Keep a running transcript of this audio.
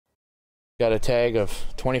Got a tag of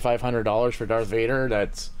 $2,500 for Darth Vader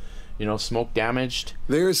that's, smoke damaged.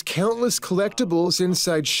 There's countless collectibles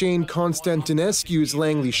inside Shane Constantinescu's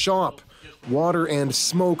Langley shop. Water and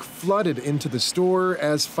smoke flooded into the store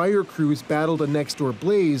as fire crews battled a next-door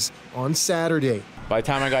blaze on Saturday. By the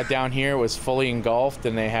time I got down here, it was fully engulfed,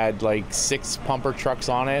 and they had like 6 pumper trucks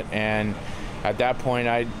on it, and at that point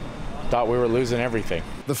I thought we were losing everything.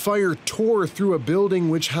 The fire tore through a building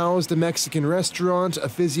which housed a Mexican restaurant, a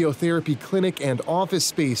physiotherapy clinic, and office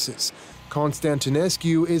spaces.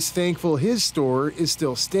 Constantinescu is thankful his store is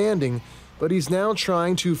still standing, but he's now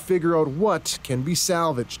trying to figure out what can be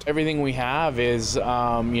salvaged. Everything we have is,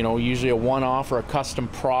 usually a one-off or a custom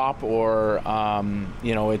prop, or,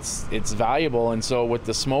 it's valuable. And so with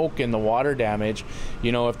the smoke and the water damage,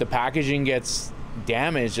 if the packaging gets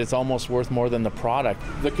damaged, it's almost worth more than the product.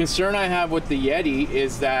 The concern I have with the Yeti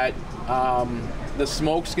is that the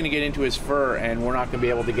smoke's going to get into his fur, and we're not going to be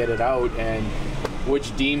able to get it out, and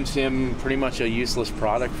which deems him pretty much a useless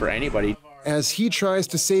product for anybody. As he tries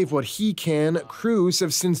to save what he can, crews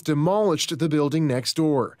have since demolished the building next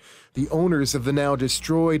door. The owners of the now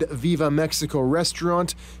destroyed Viva Mexico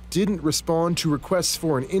restaurant didn't respond to requests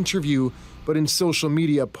for an interview, but in social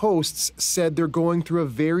media posts said they're going through a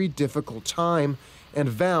very difficult time and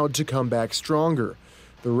vowed to come back stronger.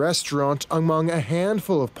 The restaurant among a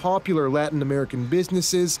handful of popular Latin American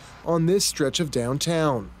businesses on this stretch of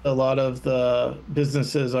downtown. A lot of the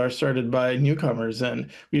businesses are started by newcomers,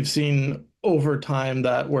 and we've seen over time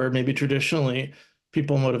that where maybe traditionally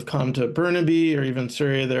people would have come to Burnaby or even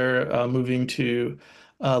Surrey, they're moving to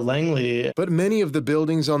Langley. But many of the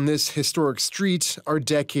buildings on this historic street are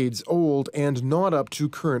decades old and not up to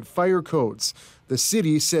current fire codes. The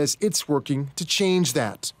city says it's working to change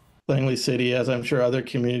that. Langley City, as I'm sure other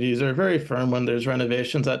communities, are very firm when there's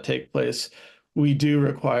renovations that take place. We do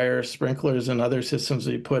require sprinklers and other systems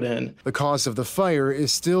we put in. The cause of the fire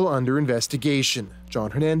is still under investigation.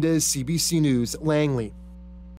 Jon Hernandez, CBC News, Langley.